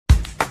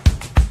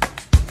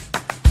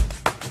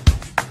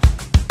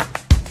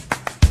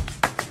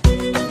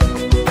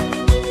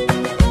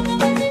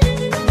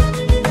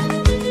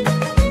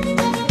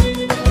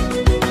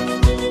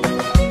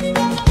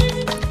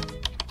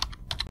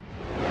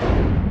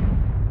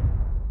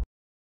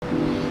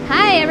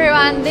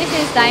everyone, this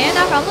is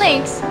Diana from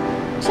Links.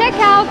 Check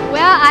out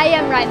where I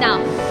am right now.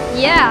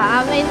 Yeah,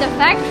 I'm in the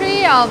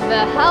factory of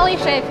the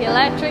Harley-shaped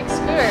electric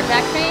scooter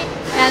factory,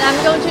 and I'm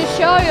going to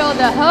show you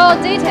the whole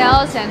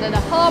details and the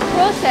whole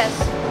process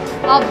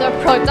of the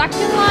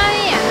production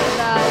line and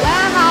the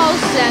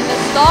warehouse and the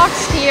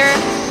stocks here.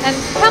 And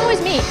come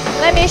with me,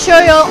 let me show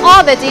you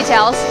all the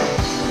details.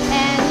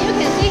 And you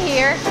can see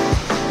here,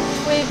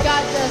 we've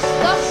got the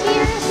stocks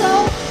here,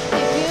 so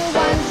if you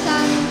want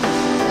some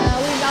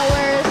with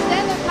our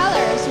standard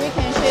colors, we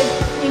can ship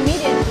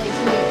immediately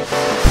to you.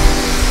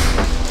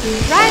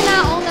 Right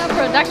now on the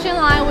production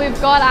line, we've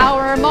got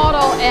our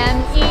model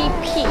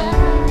M1P,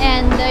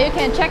 and you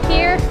can check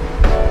here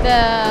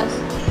the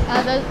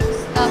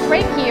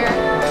frame here,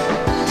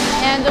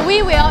 and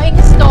we will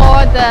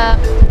install the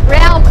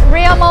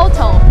rear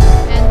motor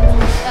and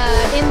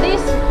in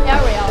this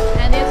area,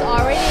 and it's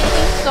already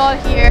installed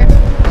here.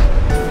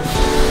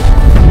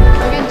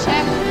 You can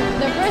check.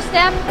 The first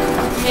step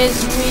is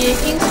we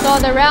install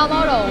the rear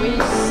motor with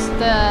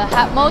the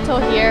head motor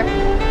here.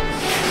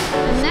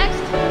 And next,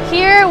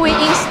 here we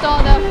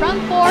install the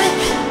front fork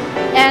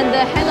and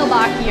the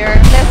handlebar here.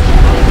 Let's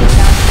take it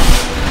down.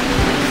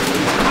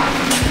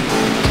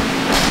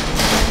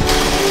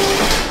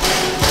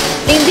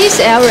 In this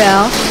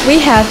area, we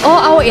have all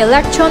our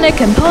electronic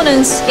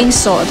components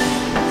installed.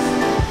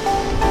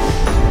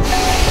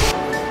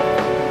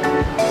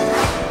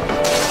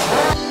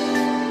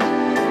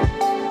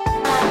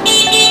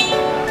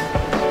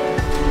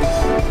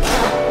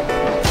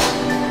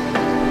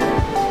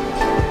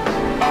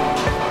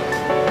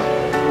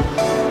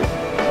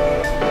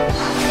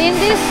 In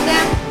this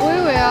step, we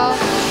will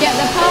get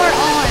the power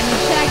on and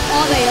check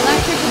all the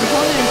electric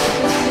components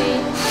to see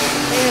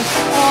if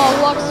all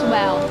works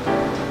well.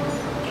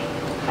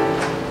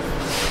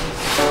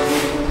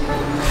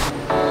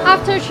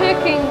 After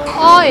checking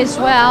all is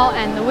well,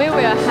 and we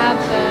will have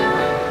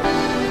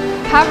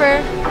the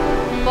cover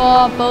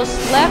for both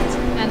left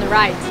and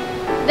right.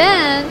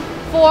 Then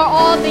for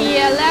all the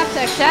left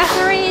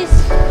accessories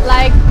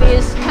like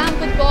this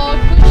comfortable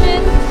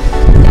cushion,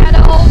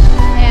 saddle,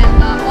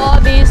 and all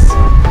these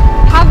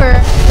cover,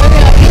 we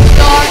will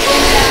install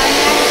in the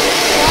next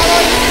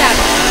following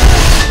steps.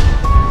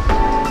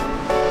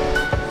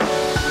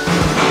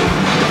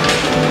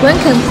 When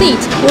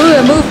complete, we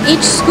will move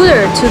each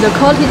scooter to the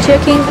quality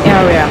checking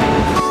area.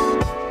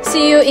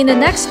 See you in the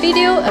next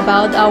video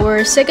about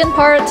our second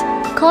part,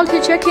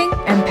 quality checking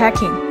and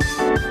packing.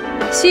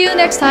 See you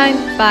next time.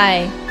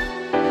 Bye.